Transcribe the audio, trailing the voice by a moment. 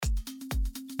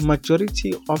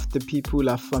Majority of the people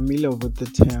are familiar with the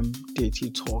term dirty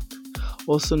talk,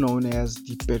 also known as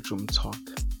the bedroom talk.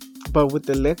 But with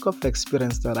the lack of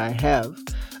experience that I have,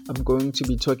 I'm going to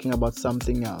be talking about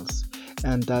something else,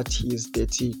 and that is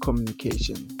dirty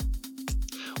communication.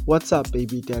 What's up,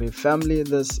 Baby Daddy family?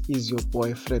 This is your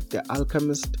boy Fred the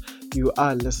Alchemist. You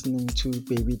are listening to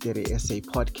Baby Daddy SA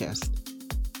podcast.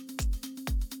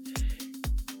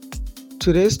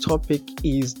 Today's topic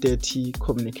is dirty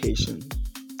communication.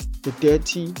 The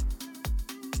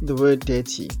word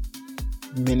dirty,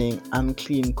 meaning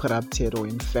unclean, corrupted, or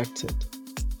infected.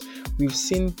 We've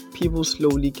seen people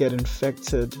slowly get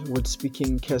infected with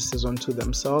speaking curses onto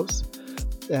themselves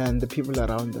and the people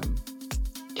around them.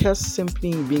 Curse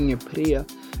simply being a prayer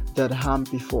that harm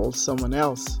befalls someone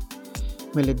else.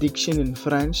 Malediction in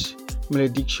French,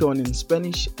 malediction in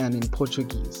Spanish, and in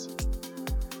Portuguese.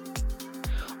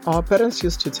 Our parents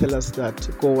used to tell us that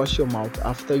go wash your mouth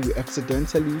after you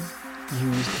accidentally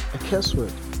used a curse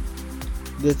word.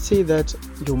 They'd say that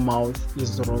your mouth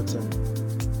is rotten.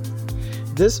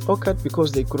 This occurred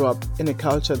because they grew up in a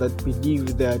culture that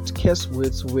believed that curse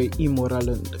words were immoral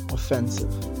and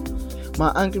offensive. My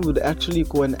uncle would actually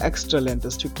go an extra length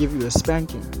as to give you a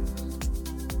spanking.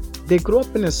 They grew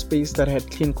up in a space that had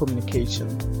clean communication.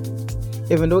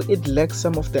 Even though it lacked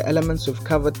some of the elements we've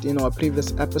covered in our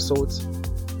previous episodes,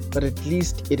 but at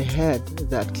least it had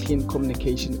that clean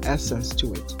communication essence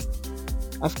to it.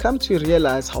 I've come to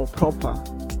realize how proper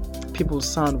people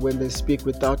sound when they speak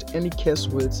without any curse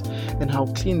words, and how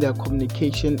clean their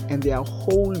communication and their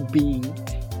whole being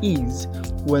is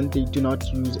when they do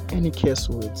not use any curse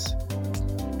words.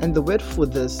 And the word for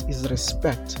this is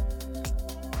respect.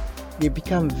 They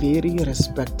become very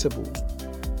respectable.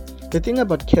 The thing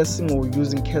about cursing or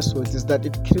using curse words is that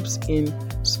it creeps in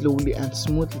slowly and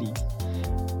smoothly.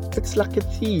 It's like a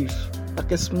thief,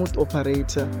 like a smooth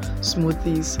operator,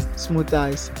 smoothies, smooth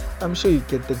eyes. I'm sure you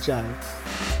get the jive.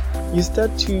 You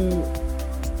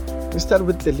start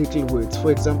with the little words. For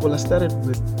example, I started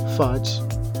with fudge,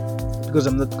 because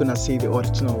I'm not gonna say the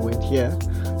original word here,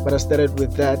 but I started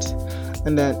with that,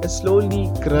 and then it slowly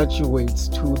graduates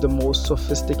to the most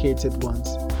sophisticated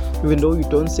ones. Even though you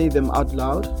don't say them out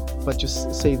loud, but you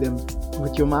say them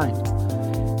with your mind.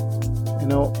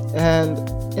 And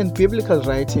in biblical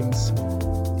writings,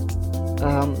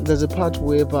 there's a part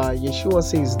whereby Yeshua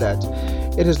says that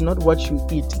it is not what you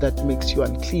eat that makes you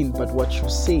unclean, but what you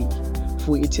say,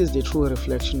 for it is the true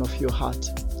reflection of your heart.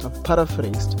 I've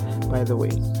paraphrased, by the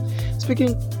way.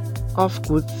 Speaking of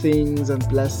good things and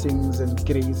blessings and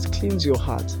grace, cleanse your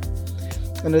heart.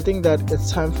 And I think that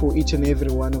it's time for each and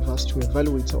every one of us to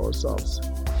evaluate ourselves.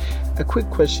 A quick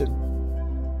question.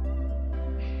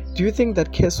 Do you think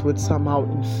that curse word somehow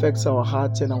infects our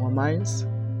hearts and our minds?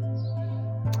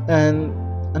 And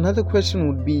another question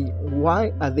would be,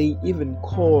 why are they even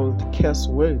called curse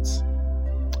words?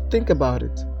 Think about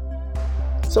it.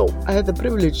 So I had the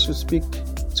privilege to speak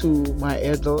to my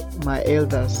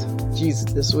elders.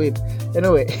 Jeez, this word.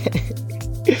 Anyway,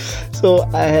 so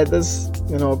I had this,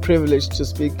 privilege to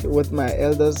speak with my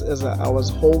elders as I was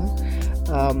home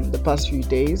the past few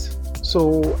days.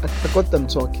 So I got them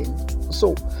talking.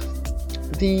 So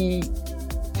the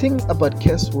thing about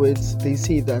curse words, they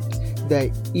say that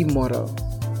they're immoral.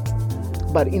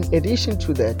 But in addition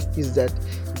to that is that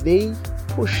they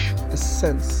push a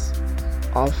sense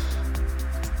of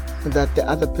that the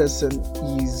other person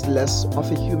is less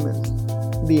of a human.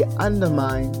 They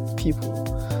undermine people,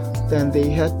 then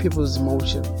they hurt people's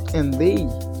emotion, and they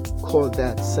call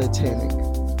that satanic.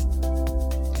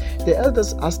 The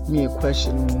elders asked me a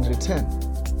question in return.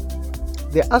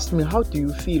 They asked me, how do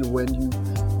you feel when you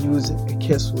use a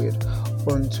curse word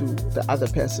onto the other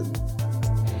person?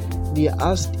 They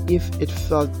asked if it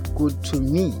felt good to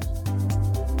me.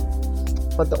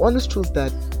 But the honest truth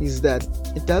is that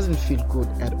it doesn't feel good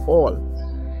at all,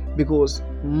 because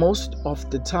most of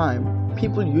the time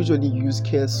people usually use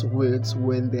curse words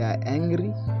when they are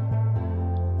angry,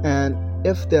 and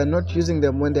if they are not using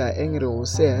them when they are angry or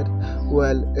sad,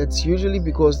 well, it's usually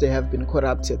because they have been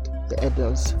corrupted, the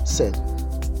adults said.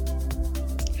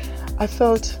 I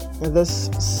felt this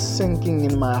sinking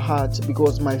in my heart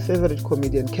because my favorite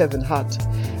comedian Kevin Hart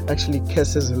actually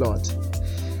curses a lot,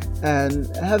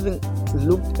 and having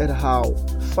looked at how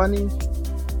funny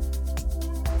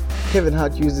Kevin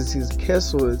Hart uses his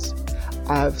curse words,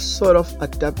 I've sort of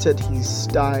adapted his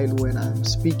style when I'm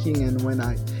speaking and when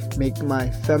I make my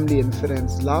family and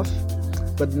friends laugh.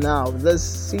 But now this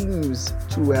seems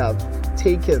to have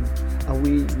taken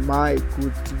away my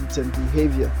good deeds and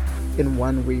behavior in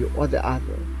one way or the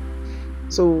other.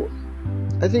 So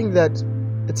I think that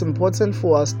it's important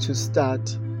for us to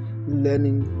start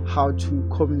learning how to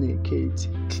communicate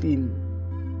clean.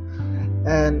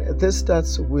 And this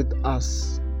starts with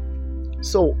us.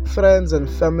 So, friends and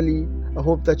family, I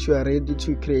hope that you are ready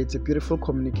to create a beautiful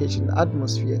communication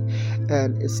atmosphere.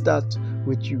 And it starts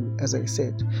with you, as I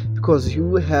said, because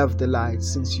you have the light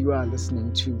since you are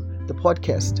listening to the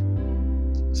podcast.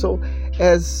 So,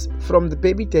 as from the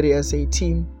Baby Daddy SA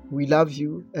team, we love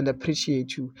you and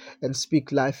appreciate you and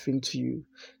speak life into you.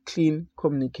 Clean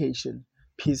communication,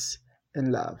 peace,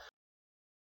 and love.